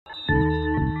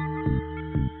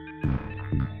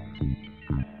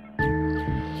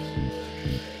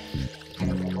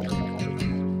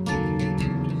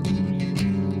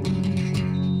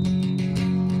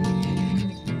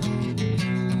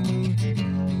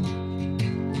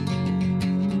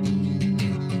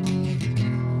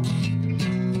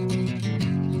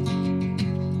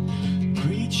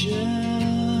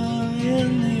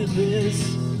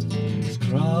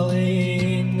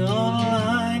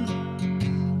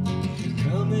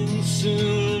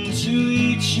soon to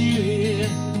eat you here,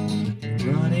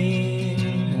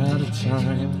 running out of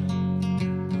time.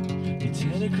 Your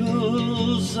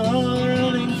tentacles are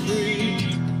running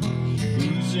free,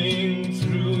 oozing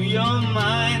through your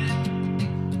mind.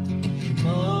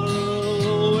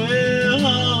 Tomorrow will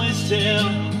always tell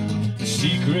the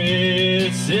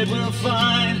secrets it will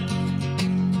find.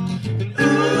 And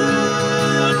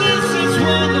ooh, this is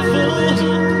wonderful.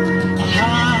 A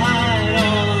hide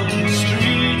on the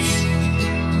streets.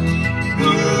 Ooh,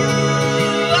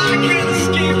 I can't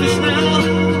escape this now.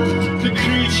 The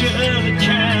creature that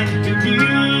can't be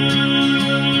beat.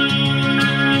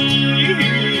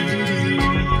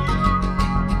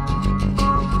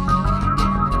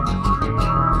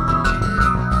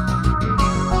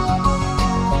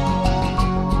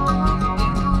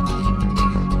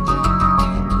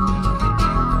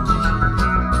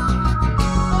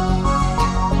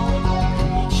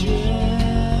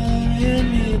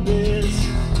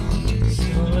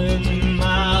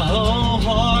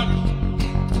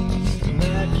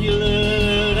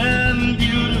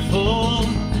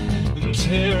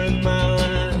 Tearing my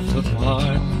life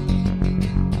apart.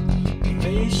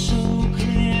 Face so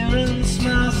clear and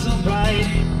smile so bright,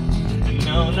 and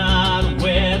know not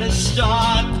where to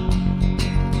start.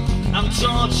 I'm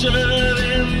tortured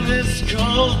in this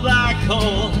cold black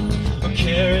hole, or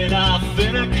carried off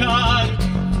in a cart.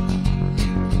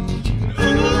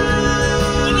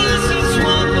 Ooh, this is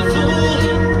wonderful.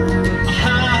 I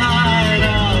hide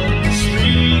on the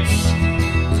streets.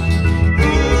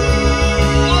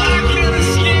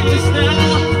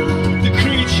 Now, the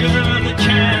creature that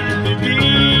can't be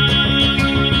beat.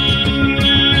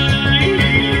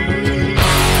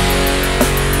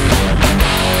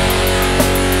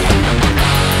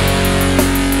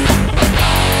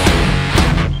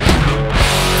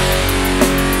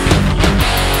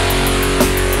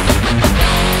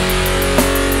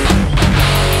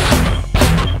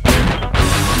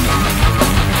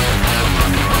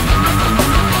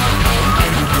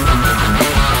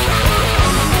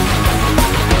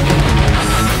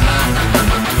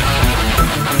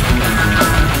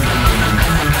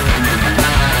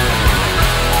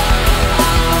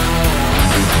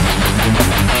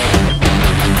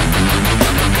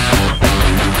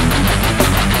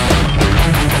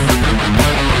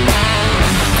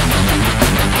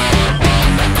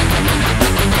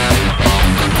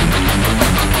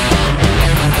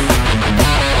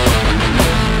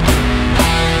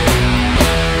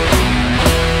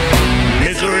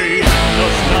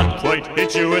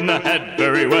 Hit you in the head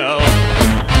very well.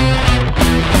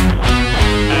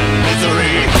 And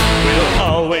misery will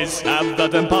always have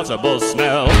that impossible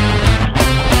smell.